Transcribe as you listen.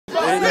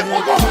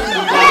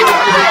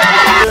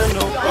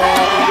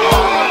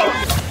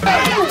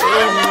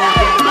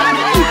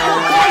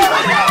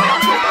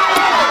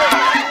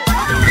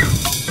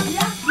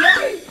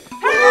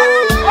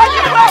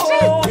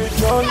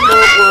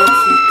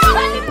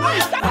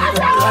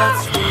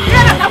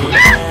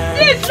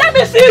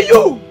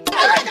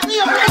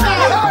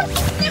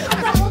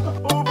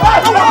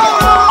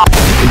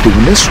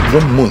next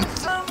 1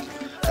 month,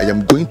 I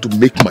am going to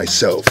make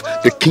myself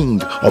the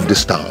king of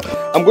this town.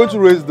 I'm going to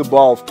raise the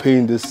bar of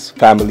paying this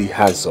family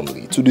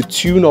handsomely to the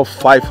tune of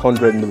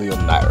 500 million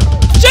naira.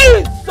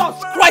 Jesus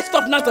Christ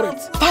of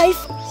Nazareth!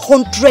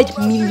 500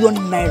 million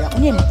naira.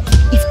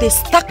 If they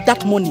stack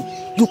that money,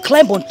 you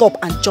climb on top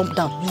and jump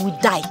down, you will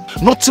die.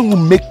 Nothing will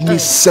make me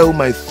sell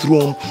my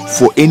throne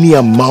for any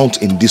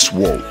amount in this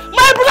world.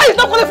 My brother is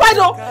not qualified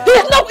though.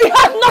 He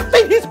has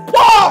nothing, he's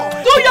poor.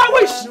 Do your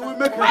wish.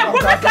 My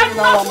brother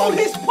cannot do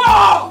his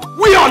poor.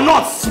 We are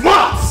not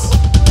smart.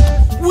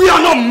 We are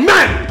not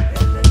men.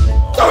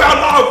 So we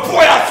allow a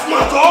boy as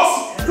smart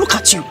us. Look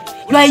at you.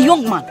 You are a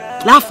young man.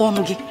 Laugh on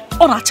okay.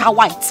 On a child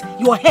white.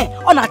 Your hair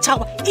on a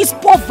child white. It's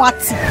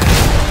poverty.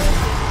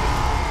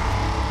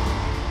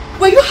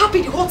 Were you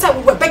happy the whole time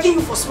we were begging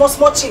you for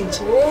small change?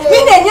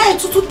 Me then you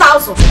into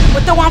 2,000. You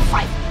were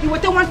 1,500. You were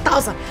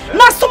 1,000.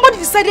 Now somebody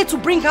decided to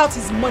bring out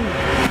his money,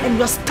 and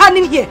you're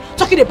standing here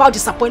talking about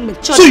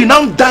disappointment. So you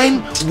now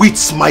dine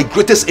with my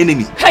greatest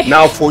enemy. Hey.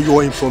 Now for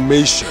your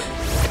information,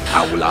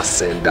 I will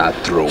ascend that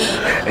throne,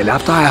 and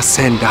after I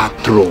ascend that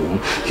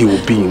throne, he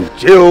will be in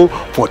jail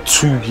for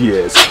 2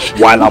 years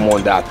while I'm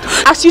on that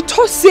throne. As you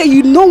told say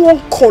you no one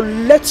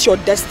collect your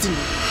destiny.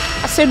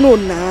 I said no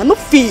no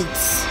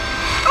faith.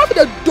 Open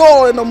the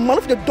door and a man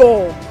of the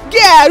door.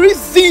 Get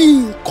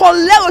everything.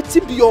 Collect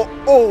it be your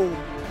own.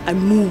 I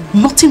move.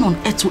 Nothing on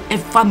earth will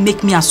ever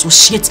make me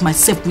associate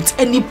myself with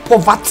any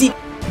poverty,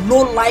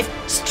 low life,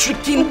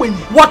 stricken,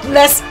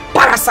 worthless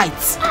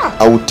parasites.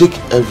 I will take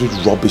every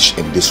rubbish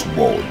in this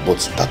world, but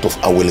that of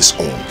Awele's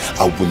own,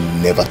 I will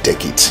never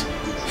take it.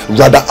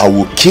 Rather, I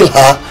will kill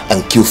her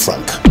and kill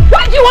Frank.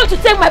 Why do you want to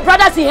take my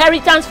brother's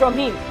inheritance from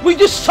him? Will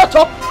you shut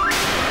up?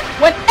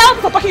 When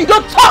else are talking, you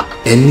don't talk!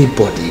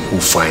 Anybody who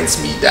finds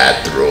me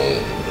that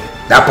throne,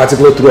 that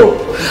particular throne,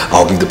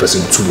 I'll give the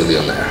person 2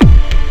 million naira.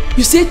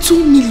 You say 2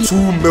 million? 2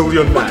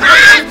 million naira.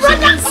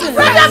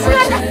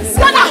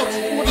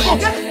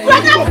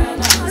 Brother!